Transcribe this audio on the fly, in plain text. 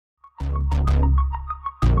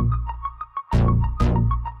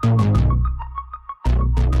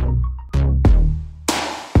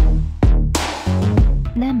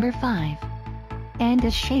Number 5.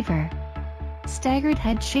 Andis Shaver. Staggered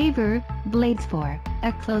head shaver, blades for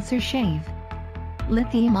a closer shave.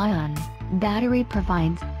 Lithium-ion battery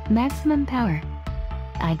provides maximum power.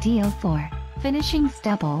 Ideal for finishing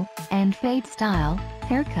stubble and fade style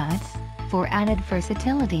haircuts for added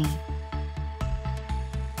versatility.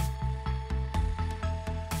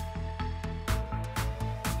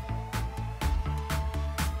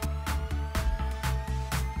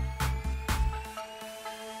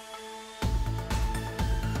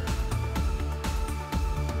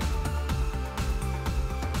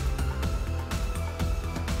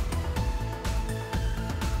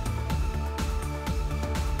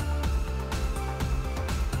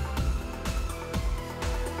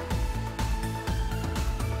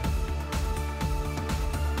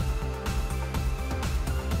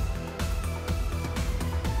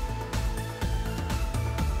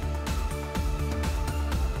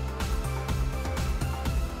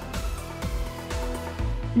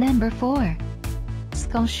 Number 4.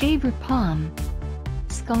 Skull Shaver Palm.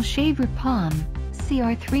 Skull Shaver Palm,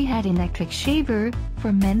 CR3 head electric shaver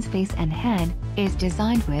for men's face and head, is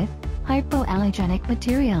designed with hypoallergenic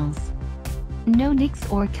materials. No nicks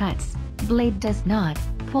or cuts, blade does not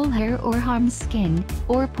pull hair or harm skin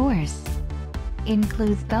or pores.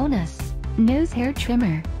 Includes bonus nose hair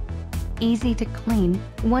trimmer. Easy to clean,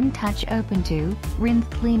 one touch open to rinse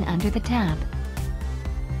clean under the tap.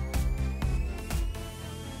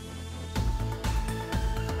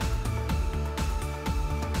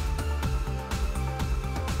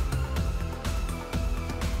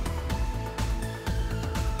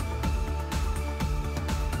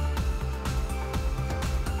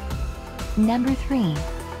 Number 3.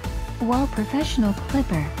 Wahl Professional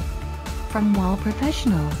Clipper. From Wahl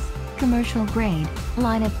Professional's commercial grade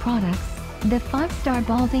line of products, the 5-star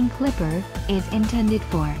balding clipper is intended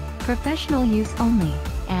for professional use only,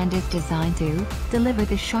 and is designed to deliver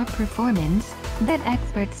the sharp performance that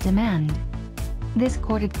experts demand. This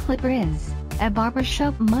corded clipper is a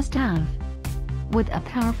barbershop must-have. With a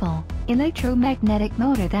powerful electromagnetic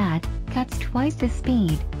motor that cuts twice the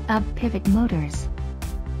speed of pivot motors.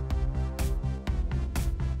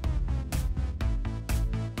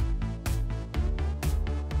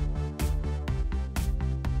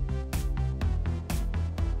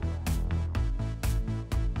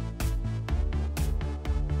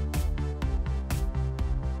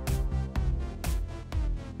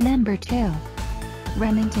 Number 2.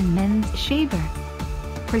 Remington Men's Shaver.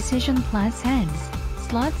 Precision plus heads,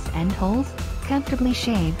 slots and holes, comfortably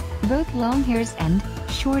shave both long hairs and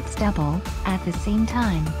short stubble at the same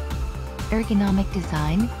time. Ergonomic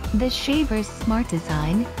design, this shaver's smart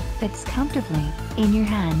design fits comfortably in your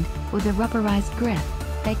hand with a rubberized grip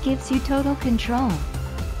that gives you total control.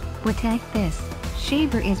 Protect this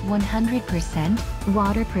shaver is 100%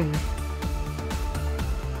 waterproof.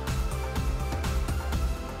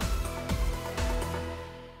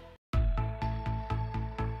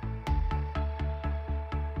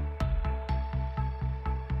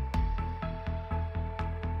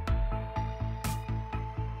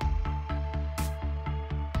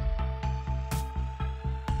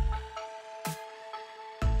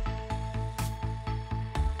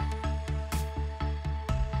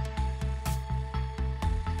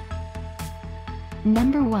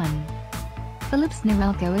 Number 1. Philips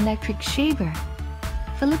Norelco Electric Shaver.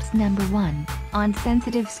 Philips Number 1 on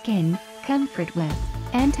sensitive skin, comfort with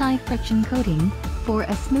anti-friction coating for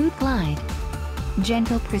a smooth glide.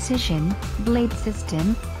 Gentle precision blade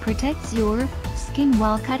system protects your skin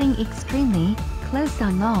while cutting extremely close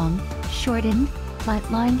on long, shortened,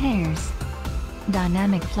 flat-line hairs.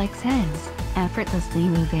 Dynamic flex heads effortlessly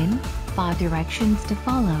move in 5 directions to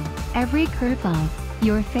follow every curve of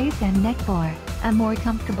your face and neck for a more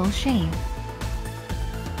comfortable shave.